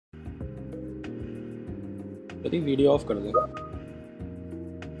Prateek video of कर दे।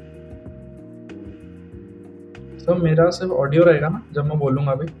 Sir मेरा सिर्फ ऑडियो रहेगा ना जब मैं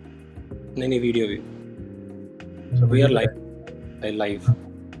बोलूँगा अभी? नहीं नहीं, वीडियो भी। अच्छा, वी वीडियो आर भी रहेगा। Live live. हाँ।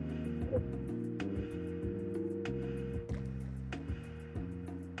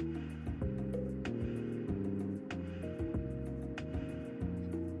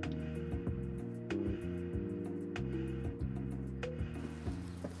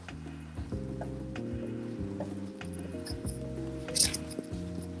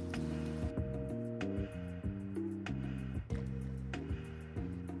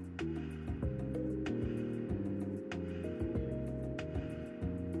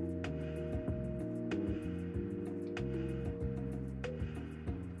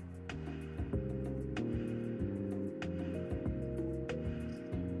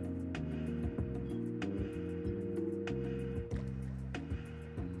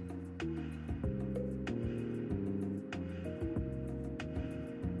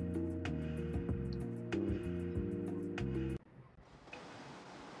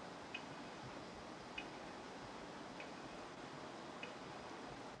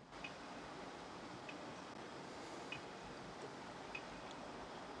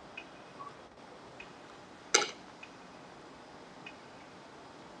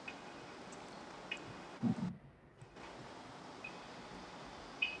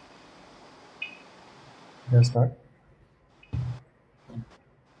 Let's start.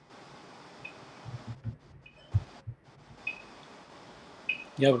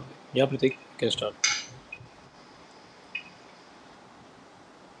 या प्रतीक can start.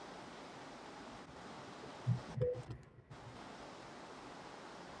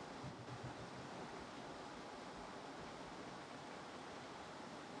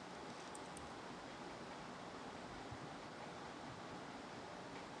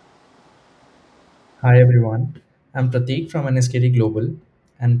 Hi everyone, I'm Prateek from NSKD Global,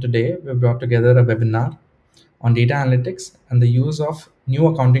 and today we brought together a webinar on data analytics and the use of new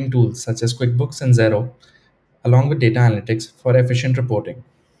accounting tools such as QuickBooks and Xero, along with data analytics for efficient reporting.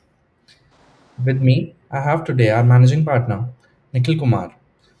 With me, I have today our managing partner, Nikhil Kumar,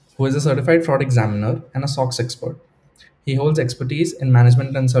 who is a certified fraud examiner and a SOX expert. He holds expertise in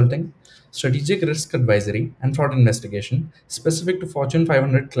management consulting, strategic risk advisory, and fraud investigation specific to Fortune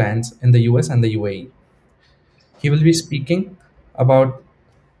 500 clients in the US and the UAE. He will be speaking about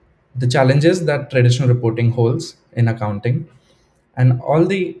the challenges that traditional reporting holds in accounting and all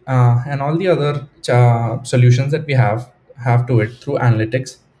the other solutions that we have to it through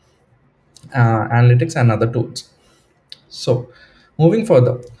analytics and other tools. So, moving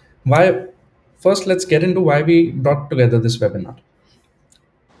further, why first let's get into why we brought together this webinar.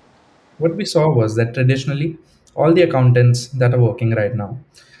 What we saw was that traditionally, all the accountants that are working right now,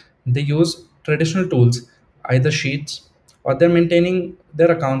 they use traditional tools, either sheets or they're maintaining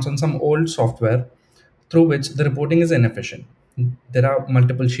their accounts on some old software through which the reporting is inefficient. There are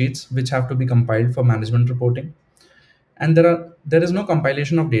multiple sheets which have to be compiled for management reporting, and there is no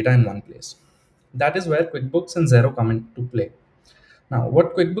compilation of data in one place. That is where QuickBooks and Xero come into play. Now,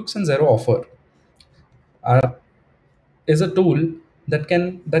 what QuickBooks and Xero offer are is a tool that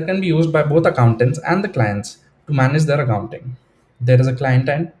can be used by both accountants and the clients to manage their accounting. There is a client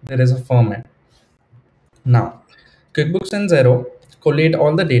end, there is a firm end. Now, QuickBooks and Xero collate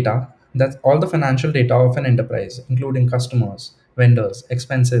all the data, that's all the financial data of an enterprise, including customers, vendors,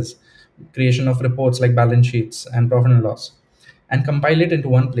 expenses, creation of reports like balance sheets and profit and loss, and compile it into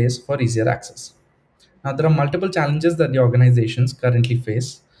one place for easier access. Now, there are multiple challenges that the organizations currently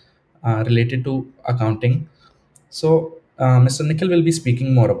face related to accounting. So, Mr. Nikhil will be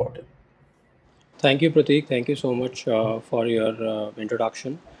speaking more about it. Thank you, Prateek. Thank you so much for your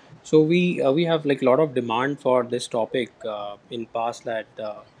introduction. So we have like a lot of demand for this topic in past that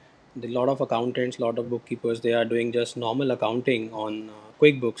the lot of accountants, lot of bookkeepers, they are doing just normal accounting on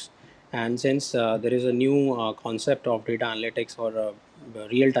QuickBooks, and since there is a new concept of data analytics or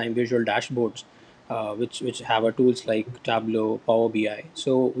real-time visual dashboards, which have a tools like Tableau, Power BI.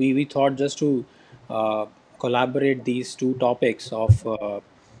 So we thought just to uh, collaborate these two topics of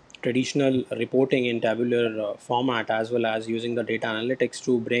traditional reporting in tabular format as well as using the data analytics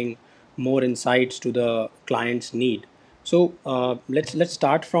to bring more insights to the client's need. So let's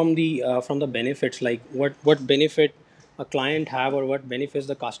start from the benefits, like what benefit a client have or what benefits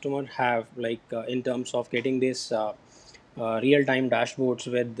the customer have, like in terms of getting this real-time dashboards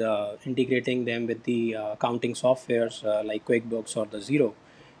with integrating them with the accounting softwares like QuickBooks or the Zero.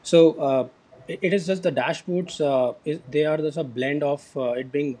 So it is just the dashboards. They are just a blend of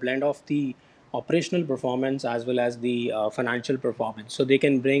it being blend of the operational performance as well as the financial performance. So they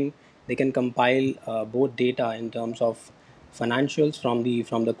can bring They can compile both data in terms of financials from the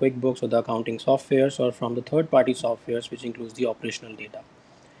QuickBooks or the accounting softwares, or from the third party softwares, which includes the operational data.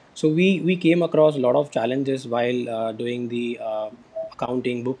 So we came across a lot of challenges while doing the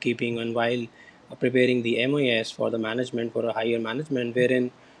accounting, bookkeeping, and while preparing the MIS for the management, for a higher management,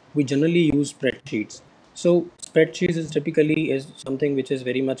 wherein we generally use spreadsheets. So spreadsheets is typically is something which is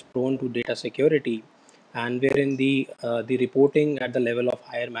very much prone to data security, and wherein the reporting at the level of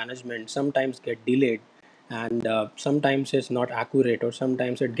higher management sometimes get delayed, and sometimes it's not accurate, or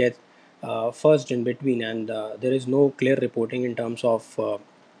sometimes it gets fudged in between, and there is no clear reporting in terms of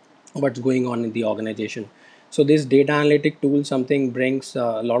what's going on in the organization. So this data analytic tool something brings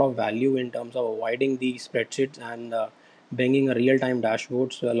a lot of value in terms of avoiding the spreadsheets, and bringing a real-time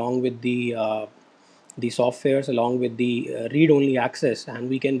dashboards along with the softwares, along with the read-only access, and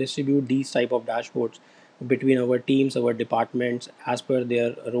we can distribute these type of dashboards between our teams, our departments, as per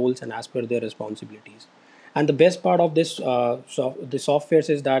their roles and as per their responsibilities. And the best part of this the softwares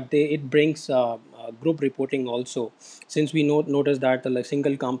is that it brings group reporting also, since we notice that the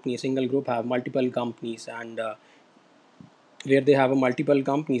single company, single group have multiple companies, and where they have a multiple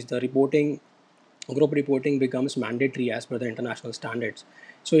companies, the reporting, group reporting becomes mandatory as per the international standards.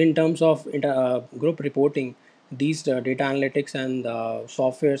 So in terms of group reporting, these data analytics and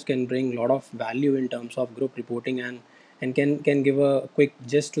softwares can bring a lot of value in terms of group reporting, and can give a quick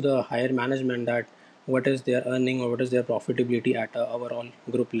gist to the higher management that what is their earning or what is their profitability at a overall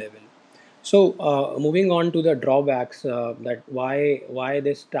group level. So moving on to the drawbacks, that why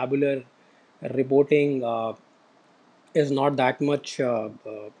this tabular reporting is not that much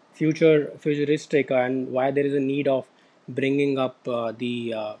futuristic, and why there is a need of bringing up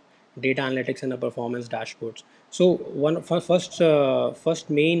the data analytics and the performance dashboards. So first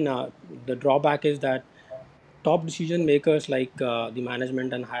main the drawback is that top decision makers like the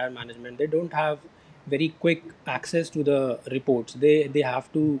management and higher management, they don't have very quick access to the reports. They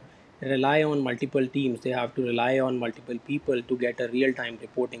have to rely on multiple teams, they have to rely on multiple people to get a real time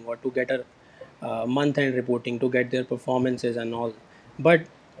reporting, or to get a month end reporting, to get their performances and all. But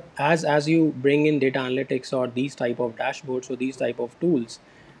as you bring in data analytics or these type of dashboards or these type of tools,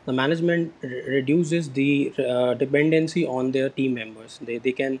 the management reduces the dependency on their team members.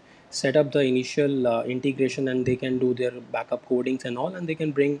 They can set up the initial integration, and they can do their backup codings and all, and they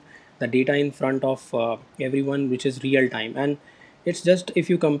can bring the data in front of everyone, which is real time. And it's just,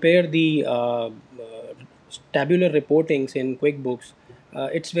 if you compare the tabular reportings in QuickBooks,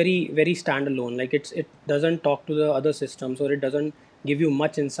 it's very standalone. Like it doesn't talk to the other systems, or it doesn't give you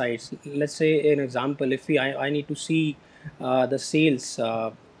much insights. Let's say an example, if I need to see the sales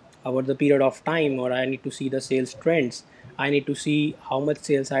over the period of time, or I need to see the sales trends. I need to see how much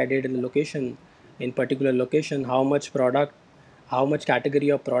sales I did in the location, in particular location, how much product, how much category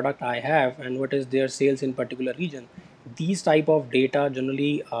of product I have, and what is their sales in particular region. These type of data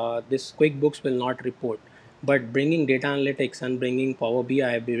generally this QuickBooks will not report. But bringing data analytics and bringing Power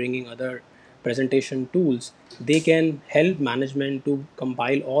BI, bringing other presentation tools, they can help management to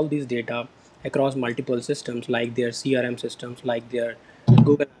compile all these data across multiple systems, like their CRM systems, like their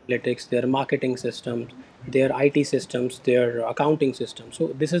Google Analytics, their marketing systems, their IT systems, their accounting systems. So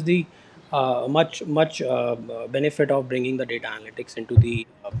this is the much benefit of bringing the data analytics into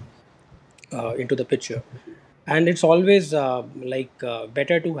the picture. And it's always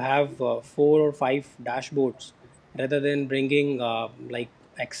better to have 4 or 5 dashboards rather than bringing like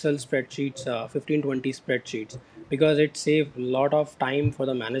Excel spreadsheets, 15-20 spreadsheets, because it saves a lot of time for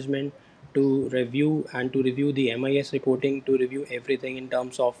the management to review, and to review the MIS reporting, to review everything in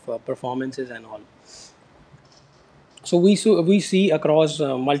terms of performances and all. So we see across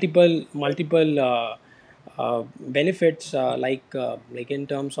multiple benefits, like in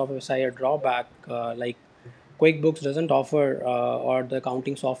terms of, if I a drawback, like QuickBooks doesn't offer, or the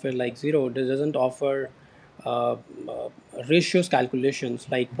accounting software like Xero doesn't offer uh, uh, ratios calculations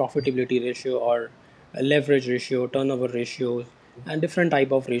like profitability ratio, or a leverage ratio, turnover ratios, and different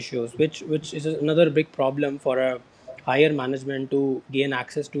type of ratios, which is another big problem for a higher management to gain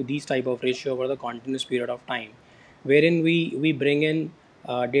access to these type of ratio over the continuous period of time, wherein we bring in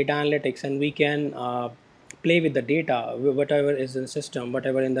data analytics, and we can play with the data, whatever is in the system,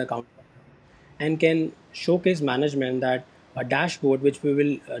 whatever in the account, and can showcase management that a dashboard, which we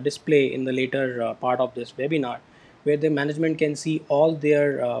will display in the later part of this webinar, where the management can see all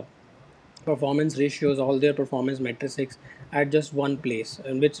their performance ratios, all their performance metrics at just one place,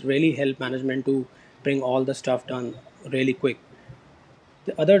 and which really help management to bring all the stuff done really quick.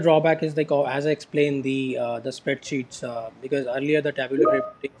 The other drawback is, like, as I explained, the spreadsheets, because earlier the tabular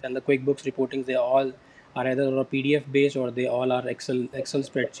reportings and the QuickBooks reportings, they all are either a PDF based or they all are Excel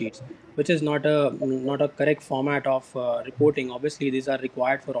spreadsheets, which is not a correct format of reporting. Obviously, these are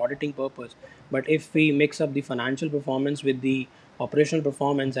required for auditing purpose, but if we mix up the financial performance with the operational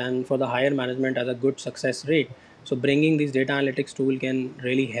performance and for the higher management as a good success rate, so bringing this data analytics tool can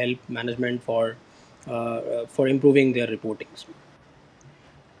really help management for improving their reportings.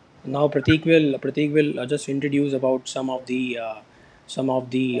 Now Prateek will just introduce about some of the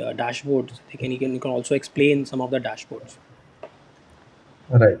dashboards. You can also explain some of the dashboards.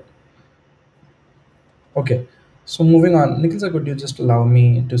 Right. Okay. So moving on, Nikhil sir, could you just allow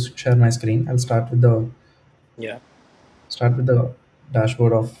me to share my screen? I'll Yeah, start with the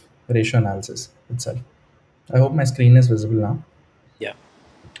dashboard of ratio analysis itself. I hope my screen is visible now. yeah.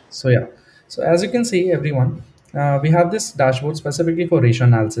 So yeah, so as you can see, everyone, we have this dashboard specifically for ratio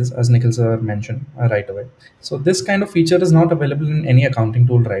analysis, as Nikhil sir mentioned right away. So this kind of feature is not available in any accounting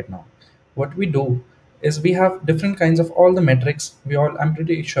tool right now. What we do is we have different kinds of all the metrics. I'm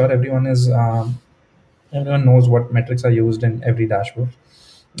pretty sure everyone knows what metrics are used in every dashboard.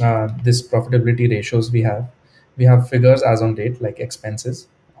 This profitability ratios we have figures as on date like expenses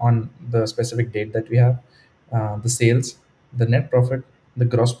on the specific date that we have, the sales, the net profit, the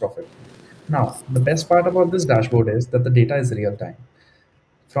gross profit. Now the best part about this dashboard is that the data is real time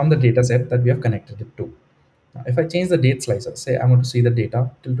from the data set that we have connected it to. Now, if I change the date slicer, say I want to see the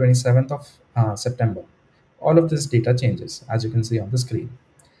data till 27th of September, all of this data changes as you can see on the screen.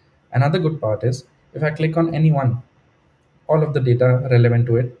 Another good part is if I click on any one, all of the data relevant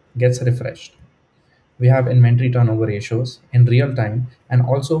to it gets refreshed. We have inventory turnover ratios in real time and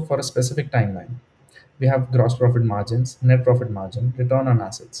also for a specific timeline. We have gross profit margins, net profit margin, return on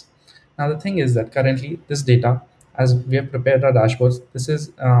assets. Now, the thing is that currently this data, as we have prepared our dashboards, this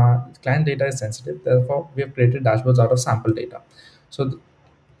is client data is sensitive. Therefore, we have created dashboards out of sample data. So,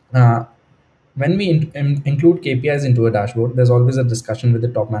 uh, when we include KPIs into a dashboard, there's always a discussion with the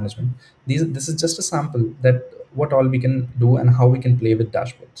top management. This is just a sample that what all we can do and how we can play with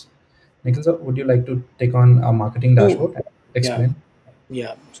dashboards. Nikhil sir, would you like to take on a marketing So dashboard and yeah, explain?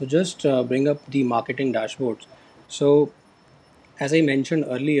 yeah. So just bring up the marketing dashboards. So as I mentioned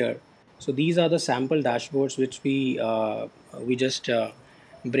earlier, so these are the sample dashboards which we just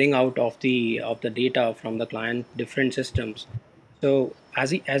bring out of the data from the client different systems. So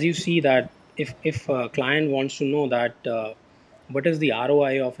as you see that if a client wants to know that what is the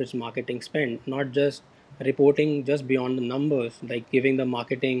ROI of his marketing spend, not just reporting just beyond the numbers, like giving the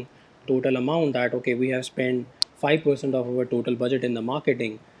marketing total amount that okay we have spent 5% of our total budget in the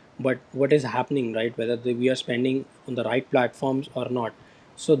marketing, but what is happening, right, whether we are spending on the right platforms or not.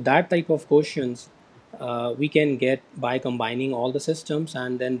 So that type of questions we can get by combining all the systems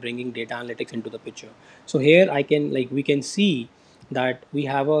and then bringing data analytics into the picture. So here I can like we can see that we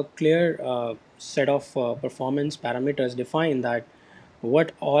have a clear set of performance parameters defined, that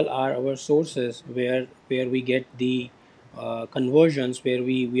what all are our sources where we get the conversions, where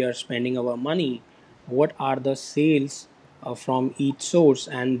we are spending our money, what are the sales from each source,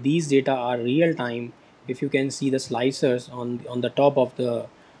 and these data are real time. If you can see the slicers on the top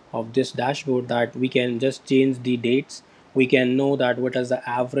of this dashboard, that we can just change the dates, we can know that what is the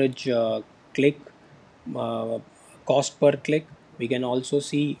average click uh, cost per click. We can also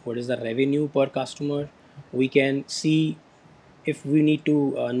see what is the revenue per customer. We can see if we need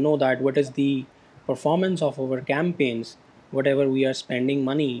to know that what is the performance of our campaigns, whatever we are spending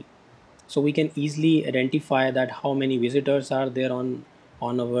money. So we can easily identify that how many visitors are there on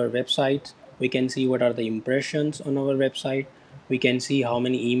our website. We can see what are the impressions on our website. We can see how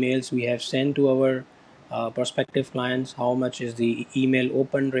many emails we have sent to our prospective clients, how much is the email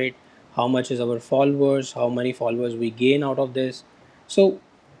open rate, how much is our followers, how many followers we gain out of this. So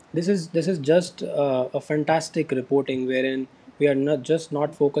this is just a fantastic reporting wherein we are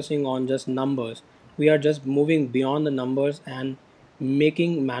not focusing on just numbers. We are just moving beyond the numbers and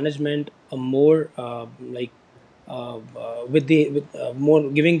making management a more with more,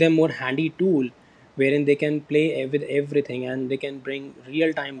 giving them more handy tool wherein they can play with everything and they can bring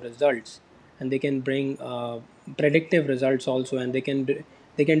real time results, and they can bring predictive results also, and they can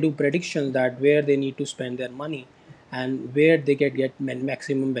do predictions that where they need to spend their money and where they get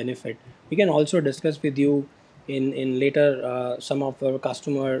maximum benefit. We can also discuss with you in later some of our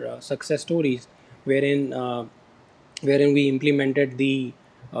customer success stories wherein we implemented the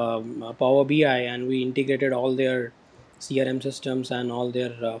Power BI and we integrated all their CRM systems and all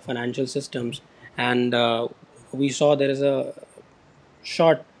their financial systems, and we saw there is a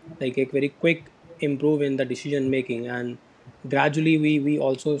short, like a very quick improve in the decision making, and gradually we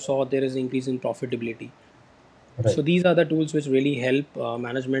also saw there is increase in profitability. So Right. these are the tools which really help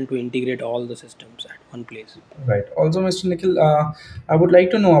management to integrate all the systems at one place. Right. Also, Mr. Nikhil, I would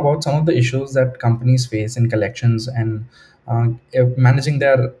like to know about some of the issues that companies face in collections and managing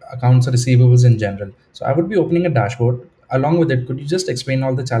their accounts receivables in general. So, I would be opening a dashboard. Along with it, could you just explain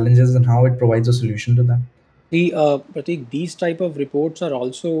all the challenges and how it provides a solution to them? See, Pratik, these type of reports are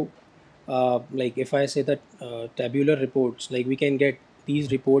also like if I say that tabular reports, like we can get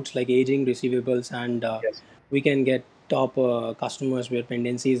these reports like aging receivables, and Yes. we can get top customers where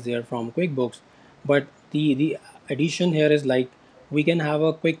pendencies there from QuickBooks. But the addition here is like we can have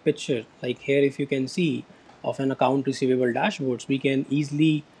a quick picture. Like here, if you can see of an account receivable dashboards, we can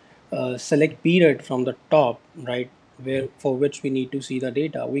easily select period from the top, right, where for which we need to see the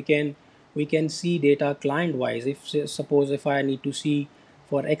data. We can see data client wise. If suppose if I need to see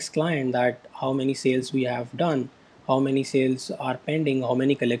for X client that how many sales we have done, how many sales are pending, how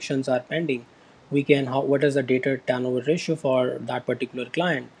many collections are pending, we can how what is the data turnover ratio for that particular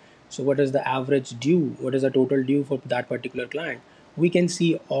client. So what is the average due, what is the total due for that particular client. We can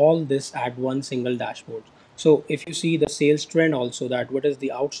see all this at one single dashboard. So if you see the sales trend also, that what is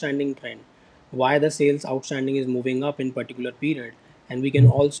the outstanding trend, why the sales outstanding is moving up in particular period, and we can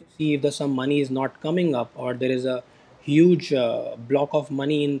Mhm. also see if the some money is not coming up, or there is a huge block of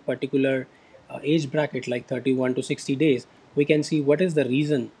money in particular age bracket like 31 to 60 days. We can see what is the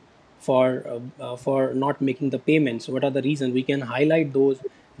reason for not making the payments, what are the reasons. We can highlight those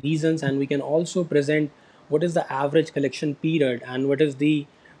reasons, and we can also present what is the average collection period and what is the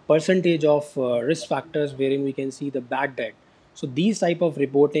percentage of risk factors wherein we can see the bad debt. So these type of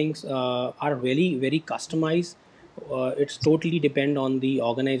reportings are very very customized. It's totally depend on the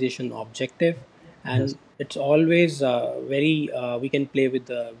organization objective, Yes. and it's always very we can play with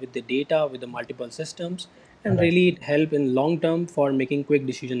the data with the multiple systems, and Right. really it help in long term for making quick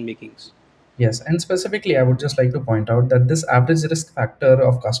decision makings. Yes, and specifically, I would just like to point out that this average risk factor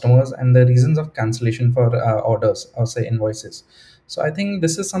of customers and the reasons of cancellation for orders or say invoices. So I think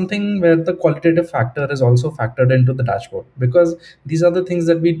this is something where the qualitative factor is also factored into the dashboard, because these are the things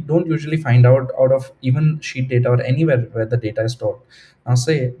that we don't usually find out of even sheet data or anywhere where the data is stored. Now,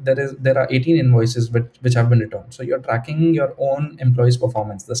 say there are 18 invoices which have been returned. So you're tracking your own employees'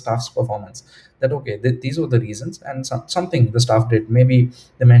 performance, the staff's performance. That okay, these were the reasons, and something the staff did. Maybe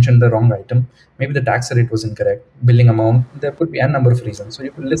they mentioned the wrong item, maybe the tax rate was incorrect, billing amount. There could be a number of reasons. So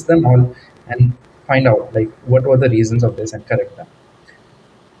you could list them all and find out like what were the reasons of this and correct them.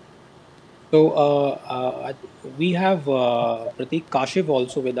 So we have Pratik Kashiv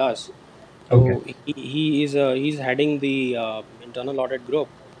also with us. Okay. So he's heading the internal audit group,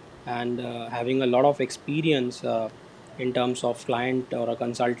 and having a lot of experience in terms of client or a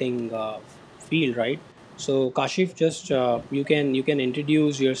consulting field, right? So Kashif, just you can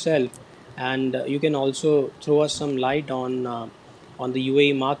introduce yourself, and you can also throw us some light on the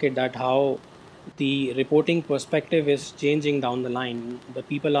UAE market, that how the reporting perspective is changing down the line. The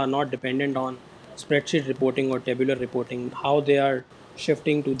people are not dependent on spreadsheet reporting or tabular reporting. How they are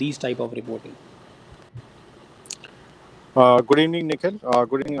shifting to these type of reporting. Good evening, Nikhil.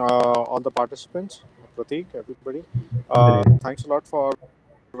 Good evening, all the participants, Pratik, everybody. Great. Thanks a lot for.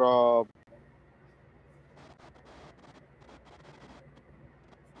 Uh,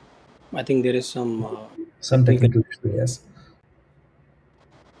 I think there is some Some technical. technical issue, yes.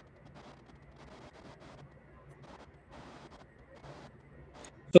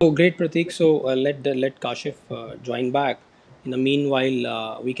 So great, Pratik. So let Kashif join back. In the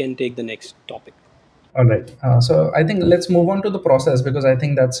meanwhile, we can take the next topic. All right. So I think let's move on to the process, because I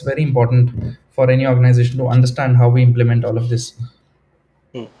think that's very important for any organization to understand how we implement all of this.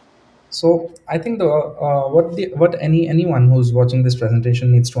 Hmm. So I think what anyone who's watching this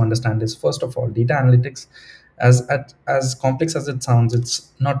presentation needs to understand is, first of all, data analytics, as complex as it sounds,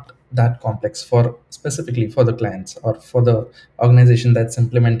 it's not that complex for specifically for the clients or for the organization that's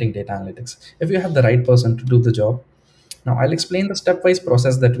implementing data analytics. If you have the right person to do the job, now I'll explain the stepwise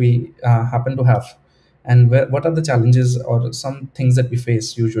process that we happen to have, and what are the challenges or some things that we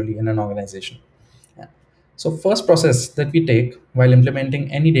face usually in an organization. Yeah. So first process that we take while implementing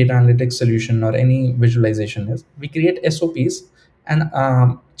any data analytics solution or any visualization is we create SOPs and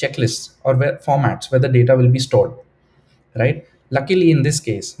checklists or formats where the data will be stored, right? Luckily, in this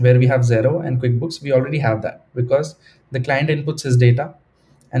case, where we have Xero and QuickBooks, we already have that, because the client inputs his data,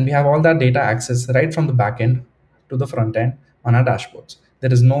 and we have all that data access right from the back end to the front end on our dashboards.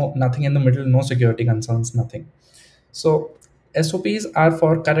 There is nothing in the middle, no security concerns, nothing. So SOPs are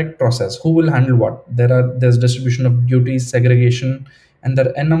for correct process. Who will handle what? There's distribution of duties, segregation, and there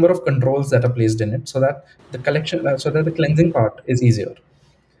are a number of controls that are placed in it, so that the collection, so that the cleansing part is easier.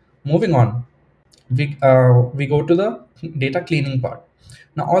 Moving on, we go to the data cleaning part.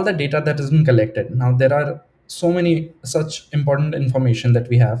 Now all the data that has been collected, now there are so many such important information that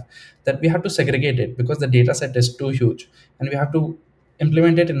we have, that we have to segregate it because the data set is too huge, and we have to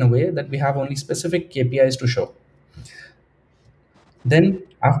implement it in a way that we have only specific KPIs to show. Then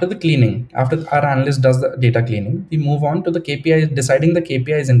after the cleaning, after our analyst does the data cleaning, we move on to the KPIs, deciding the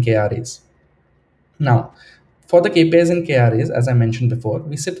KPIs and KRAs. Now, for the KPIs and KRAs, as I mentioned before,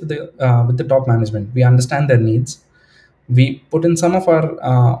 we sit with the top management. We understand their needs. We put in some of our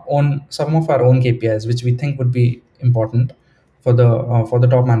own KPIs, which we think would be important for the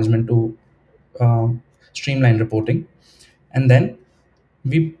top management to streamline reporting, and then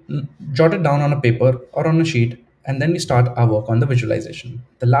we jot it down on a paper or on a sheet, and then we start our work on the visualization.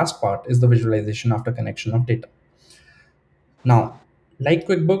 The last part is the visualization after connection of data. Now, like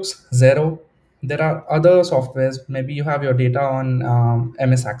QuickBooks Xero, there are other softwares. Maybe you have your data on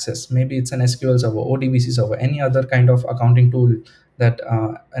MS Access. Maybe it's an SQL server, ODBC server, any other kind of accounting tool that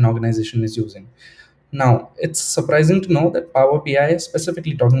an organization is using. Now, it's surprising to know that Power BI,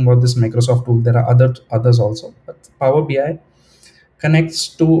 specifically talking about this Microsoft tool, there are others also, but Power BI connects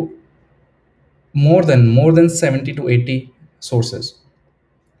to more than 70 to 80 sources.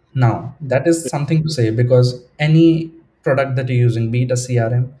 Now, that is something to say because any product that you're using, be it a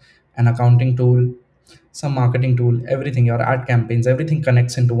CRM, an accounting tool, some marketing tool, everything, your ad campaigns, everything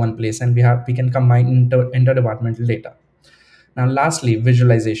connects into one place, and we can combine interdepartmental data. Now, lastly,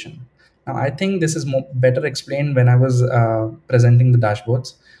 visualization. Now, I think this is better explained when I was presenting the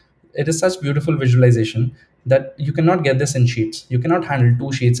dashboards. It is such beautiful visualization that you cannot get this in sheets. You cannot handle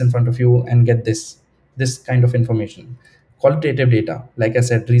two sheets in front of you and get this kind of information. Qualitative data, like I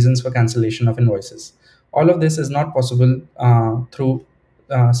said, reasons for cancellation of invoices. All of this is not possible through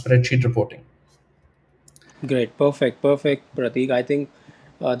spreadsheet reporting. Great, perfect, Pratik. I think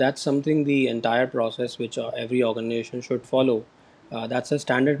that's something the entire process which every organization should follow. That's a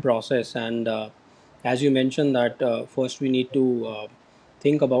standard process, and as you mentioned, that first we need to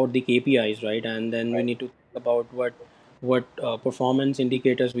think about the KPIs, right, and then we need to think about what performance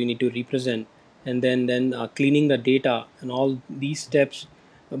indicators we need to represent, and then cleaning the data, and all these steps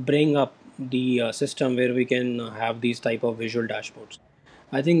bring up the system where we can have these type of visual dashboards.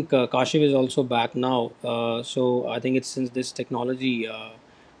 I think Kashif is also back now. So I think it's since this technology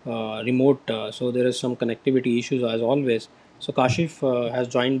remote, so there is some connectivity issues as always. So Kashif has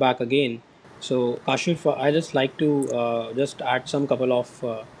joined back again. So Kashif, I just like to just add some couple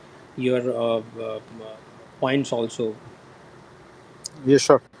of your points also. Yeah,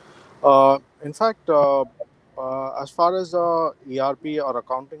 sure. In fact, as far as ERP or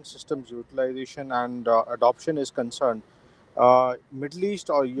accounting systems utilization and adoption is concerned, Middle East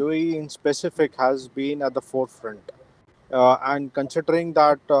or UAE in specific has been at the forefront. And considering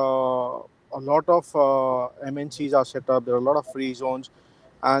that a lot of MNCs are set up, there are a lot of free zones,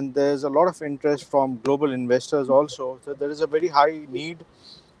 and there's a lot of interest from global investors also. So there is a very high need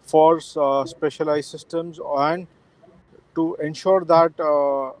for specialized systems and to ensure that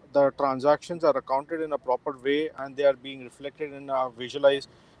the transactions are accounted in a proper way and they are being reflected in a visualized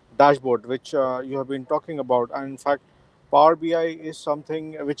dashboard, which you have been talking about. And in fact, Power BI is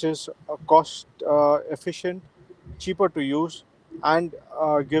something which is cost efficient, cheaper to use, and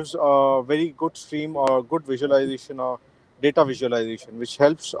gives a very good stream or good visualization or data visualization, which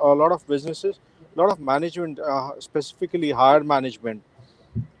helps a lot of businesses, a lot of management, specifically higher management,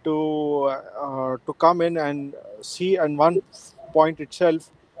 to come in and see in one point itself,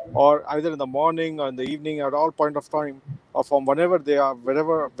 or either in the morning or in the evening, at all point of time, or from whenever they are,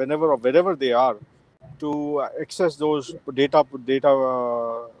 whenever or wherever they are, to access those data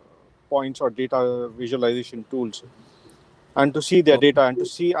points or data visualization tools, and to see their data and to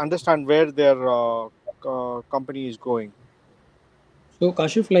see understand where their company is going. So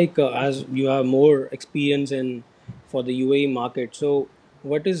Kashif, like as you have more experience in for the UAE market, so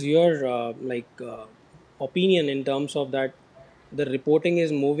what is your opinion in terms of that the reporting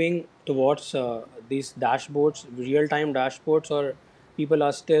is moving towards these dashboards, real-time dashboards, or people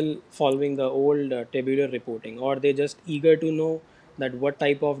are still following the old tabular reporting, or they just eager to know that what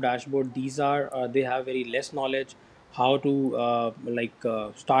type of dashboard these are, they have very less knowledge how to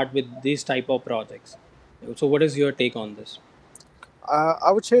start with this type of projects. So what is your take on this?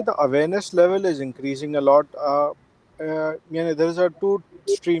 I would say the awareness level is increasing a lot. There is a two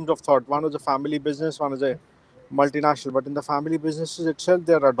streams of thought. One is a family business, one is a multinational. But in the family businesses itself,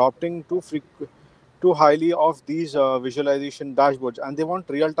 they are adopting too highly of these visualization dashboards, and they want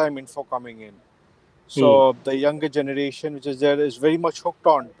real-time info coming in. Hmm. So the younger generation, which is there, is very much hooked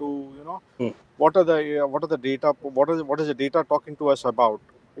on to Hmm. what are the data, what is the data talking to us about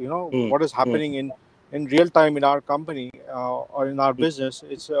mm, what is mm, happening in real time in our company or in our mm, business.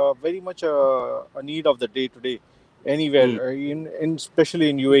 It's very much a need of the day to day anywhere mm. in especially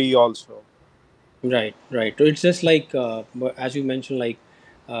in UAE also. Right, right. So it's just like as you mentioned, like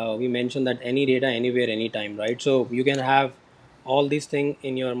we mentioned that any data, anywhere, anytime, right? So you can have all these thing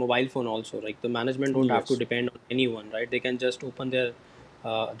in your mobile phone also. Like the management don't have to Yes. depend on anyone, right? They can just open their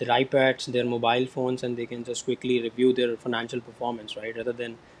iPads, their mobile phones, and they can just quickly review their financial performance, right? Rather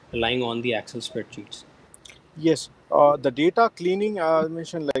than relying on the Excel spreadsheets. Yes, the data cleaning, I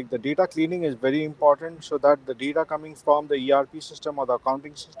mentioned, like the data cleaning is very important so that the data coming from the ERP system or the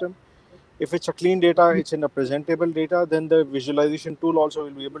accounting system, if it's a clean data, it's in a presentable data, then the visualization tool also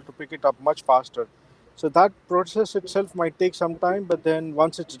will be able to pick it up much faster. So that process itself might take some time, but then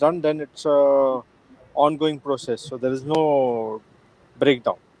once it's done, then it's a ongoing process. So there is no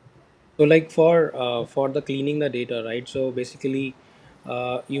breakdown. So like for the cleaning the data, right? So basically,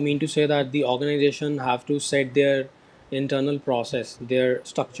 you mean to say that the organization have to set their internal process, their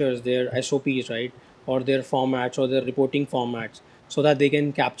structures, their SOPs, right, or their formats or their reporting formats, so that they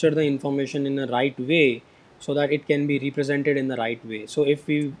can capture the information in the right way, so that it can be represented in the right way. So if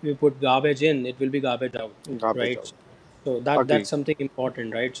we put garbage in, it will be garbage out, Garbage right? out. So that's Agree. something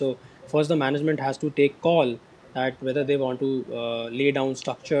important, right? So first the management has to take call that whether they want to lay down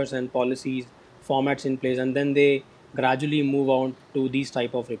structures and policies, formats in place, and then they gradually move on to these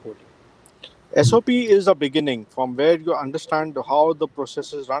type of reporting. SOP is the beginning from where you understand how the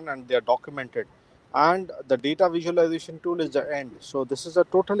processes run and they are documented. And the data visualization tool is the end. So, this is a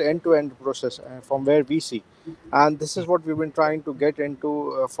total end to end process from where we see. And this is what we've been trying to get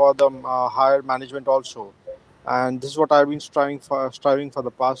into for the higher management also. And this is what I've been striving for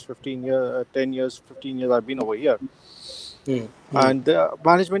the past 15 years, 10 years, 15 years I've been over here. Hmm. Hmm. And the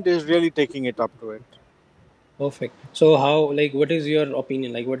management is really taking it up to it. Perfect. So how, like, what is your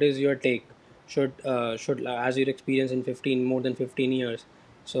opinion? Like, what is your take? Should as your experience in 15 more than 15 years,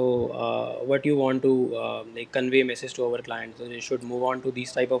 so what you want to like convey message to our clients that they should move on to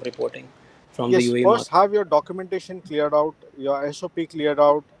these type of reporting from the Yes, UAE first market? have your documentation cleared out, your SOP cleared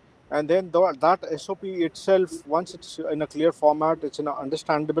out, and then that SOP itself, once it's in a clear format, it's in an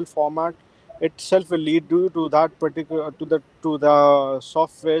understandable format, itself will lead you to that particular to the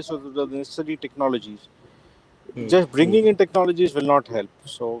softwares or to the necessary technologies. Hmm. Just Hmm. bringing in technologies will not help.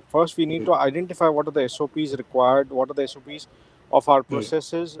 So first we need Hmm. to identify what are the SOPs required, what are the SOPs of our Hmm.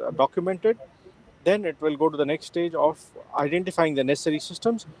 processes documented. Then it will go to the next stage of identifying the necessary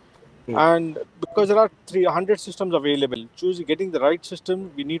systems, Hmm. and because there are 300 systems available, choose getting the right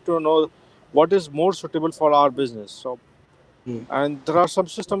system. We need to know what is more suitable for our business. So, Hmm. and there are some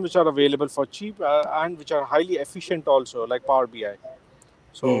systems which are available for cheap and which are highly efficient also, like Power BI.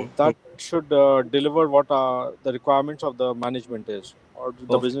 Hmm. So Hmm. that should deliver what the requirements of the management is or the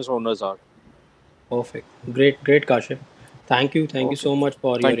Perfect. business owners are. Perfect. Great, great, Kashif. Thank you. Thank you Okay, so much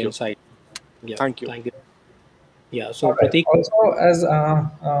for your thank you, insight. Yeah, thank you. thank you. Yeah, All so right. Pratik. Also,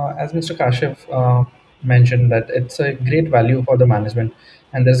 as Mr. Kashif mentioned, that it's a great value for the management,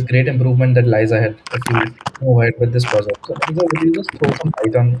 and there's great improvement that lies ahead if we move ahead with this project. So, would you just throw some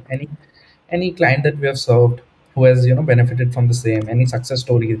light on any client that we have served who has benefited from the same, any success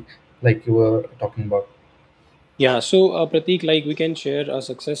story like you were talking about? Yeah, so Pratik, like we can share a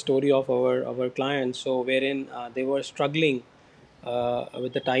success story of our clients. So wherein they were struggling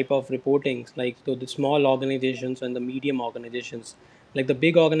with the type of reportings, like so the small organizations and the medium organizations. Like the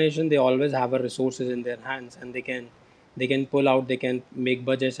big organization, they always have a resources in their hands, and they can pull out, they can make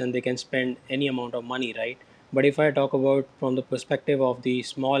budgets, and they can spend any amount of money, right? But if I talk about from the perspective of the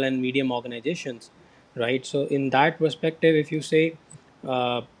small and medium organizations, right? So in that perspective, if you say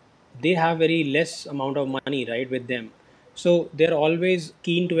uh, they have very less amount of money, right, with them, so they're always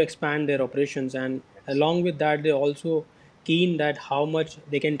keen to expand their operations, and along with that they're also keen that how much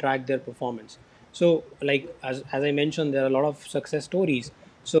they can track their performance. So like as I mentioned, there are a lot of success stories.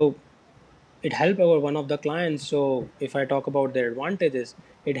 So it helped our one of the clients. So if I talk about their advantages,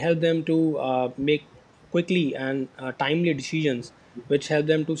 it helped them to make quickly and timely decisions, which help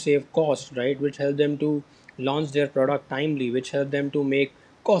them to save cost, right, which help them to launch their product timely, which help them to make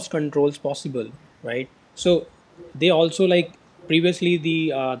cost controls possible, right? So they also, like previously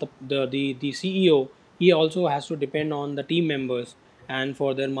the CEO, he also has to depend on the team members and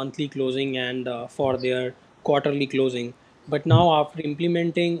for their monthly closing and for their quarterly closing. But now after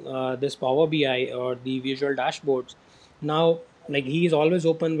implementing this Power BI or the visual dashboards, now like he is always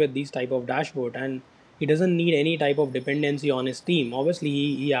open with these type of dashboard, and he doesn't need any type of dependency on his team. Obviously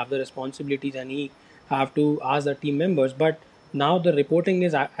he have the responsibilities and he have to ask the team members, but now the reporting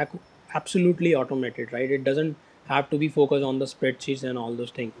is absolutely automated, right? It doesn't have to be focused on the spreadsheets and all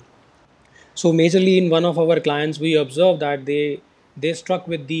those things. So majorly in one of our clients, we observed that they struck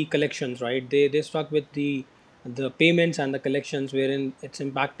with the collections, right? They struck with the payments and the collections, wherein it's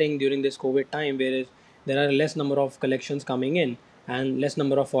impacting during this COVID time, whereas there are less number of collections coming in and less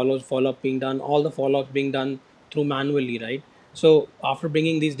number of follow up being done, all the follow ups being done through manually, right? So after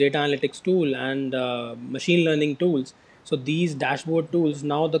bringing these data analytics tool and machine learning tools, so these dashboard tools,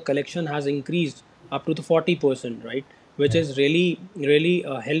 now the collection has increased up to the 40%, right? Which Right. is really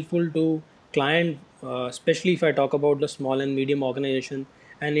helpful to client, especially if I talk about the small and medium organization,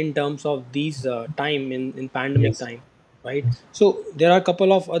 and in terms of these time in pandemic Yes. time, right? Yes. So there are a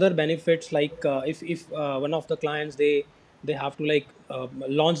couple of other benefits, like if one of the clients, they have to like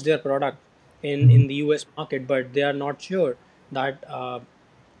launch their product Mhm. in the US market, but they are not sure that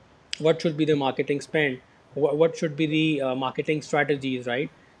what should be the marketing spend, what should be the marketing strategies, right?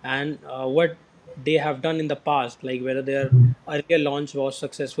 And what they have done in the past, like whether their Mhm. earlier launch was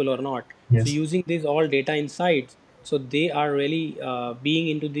successful or not. So Yes. using these all data insights, so they are really being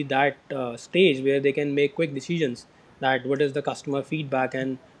into the that stage where they can make quick decisions, that what is the customer feedback,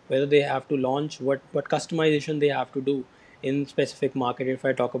 and whether they have to launch, what customization they have to do in specific market, if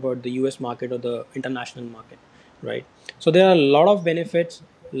I talk about the US market or the international market, right? So there are a lot of benefits,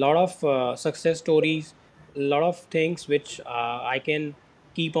 a lot of success stories, a lot of things which I can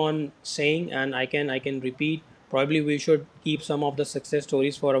keep on saying, and I can repeat. Probably we should keep some of the success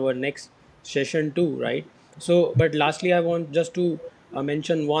stories for our next session too, right? So but lastly, I want just to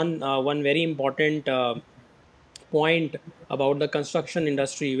mention one very important point about the construction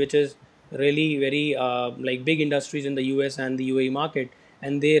industry, which is really very like big industries in the US and the UAE market,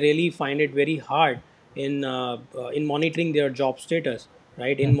 and they really find it very hard in monitoring their job status,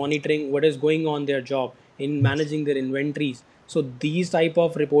 right? In Mhm. monitoring what is going on their job, in managing their inventories. So these type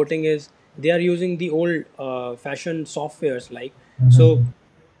of reporting is, they are using the old fashioned softwares, like, so Mhm.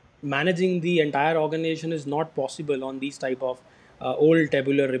 managing the entire organization is not possible on these type of old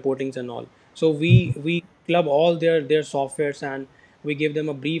tabular reportings and all. So we club all their softwares, and we give them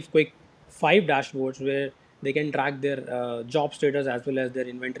a brief quick 5 dashboards where they can track their job status as well as their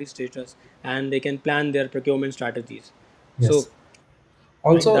inventory status, and they can plan their procurement strategies. Yes. So right,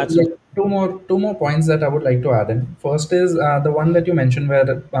 Also, that's a like two more points that I would like to add in. First is the one that you mentioned where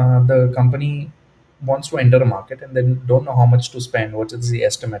the company wants to enter a market and then don't know how much to spend, what is the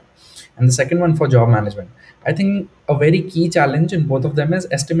estimate. And the second one for job management. I think a very key challenge in both of them is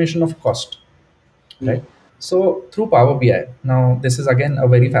estimation of cost, mm, right? So through Power BI, now this is again a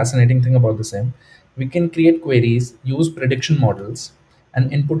very fascinating thing about the same. We can create queries, use prediction models,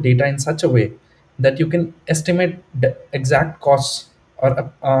 and input data in such a way that you can estimate the exact costs, or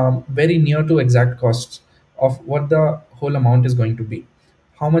very near to exact costs of what the whole amount is going to be,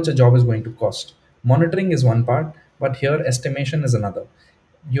 how much a job is going to cost. Monitoring is one part, but here estimation is another.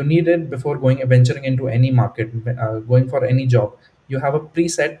 You need it before going venturing into any market, going for any job. You have a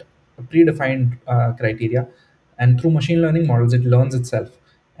predefined criteria, and through machine learning models it learns itself,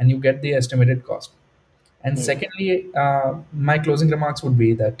 and you get the estimated cost. And mm, secondly, my closing remarks would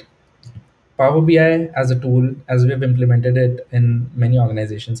be that Power BI as a tool, as we've implemented it in many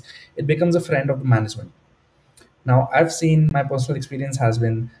organizations, it becomes a friend of the management. Now, I've seen, my personal experience has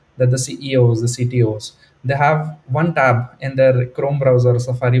been that the CEOs, the CTOs, they have one tab in their Chrome browser,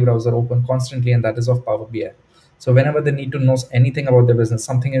 Safari browser open constantly, and that is of Power BI. So whenever they need to know anything about their business,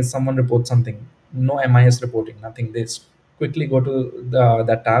 someone reports something, no MIS reporting, nothing. They quickly go to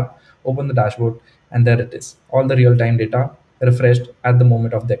that tab, open the dashboard, and there it is. All the real-time data refreshed at the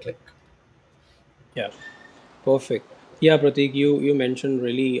moment of their click. yeah. Perfect. Yeah, Pratik, you mentioned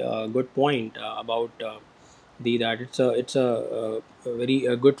really good point about the that it's a very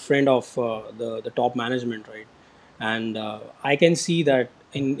a good friend of the top management, right? And I can see that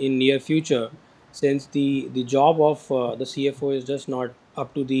in near future, since the job of the CFO is just not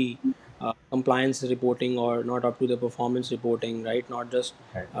up to the compliance reporting, or not up to the performance reporting, right? Not just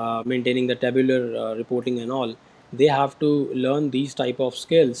Right. maintaining the tabular reporting and all. They have to learn these type of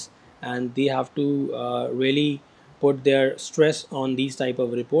skills, and they have to really put their stress on these type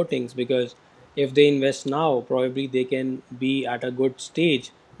of reportings, because if they invest now, probably they can be at a good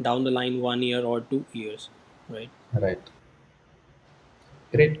stage down the line, 1 year or 2 years, right? Right.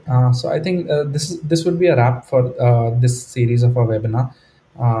 Great. So I think this would be a wrap for this series of our webinar,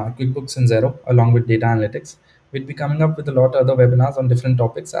 QuickBooks and Zero, along with data analytics. We'll be coming up with a lot of other webinars on different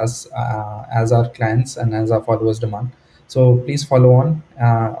topics as our clients and as our followers demand. So please follow on.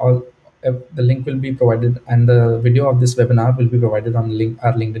 The link will be provided, and the video of this webinar will be provided on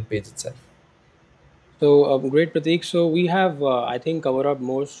our LinkedIn page itself. So great, Pratik. So we have, I think, covered up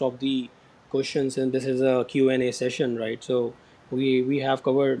most of the questions, and this is a Q&A session, right? So we have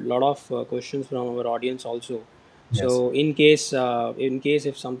covered a lot of questions from our audience also. Yes. So in case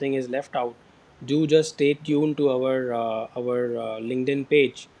if something is left out, do just stay tuned to our LinkedIn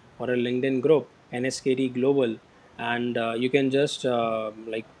page or a LinkedIn group, NSKT Global, and you can just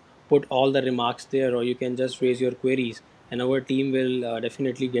like put all the remarks there, or you can just raise your queries, and our team will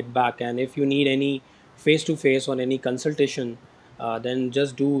definitely get back. And if you need any face to face or any consultation, then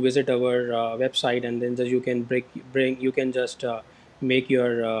just do visit our website, and then just you can bring you can just make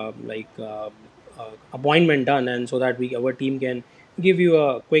your appointment done, and so that we our team can give you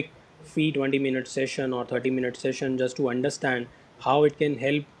a quick free 20-minute session or 30-minute session just to understand how it can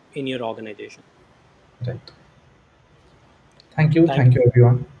help in your organization. Right. Thank you. Thank Thank you,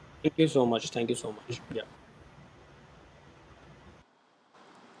 everyone. thank you so much. Thank you so much. Yeah.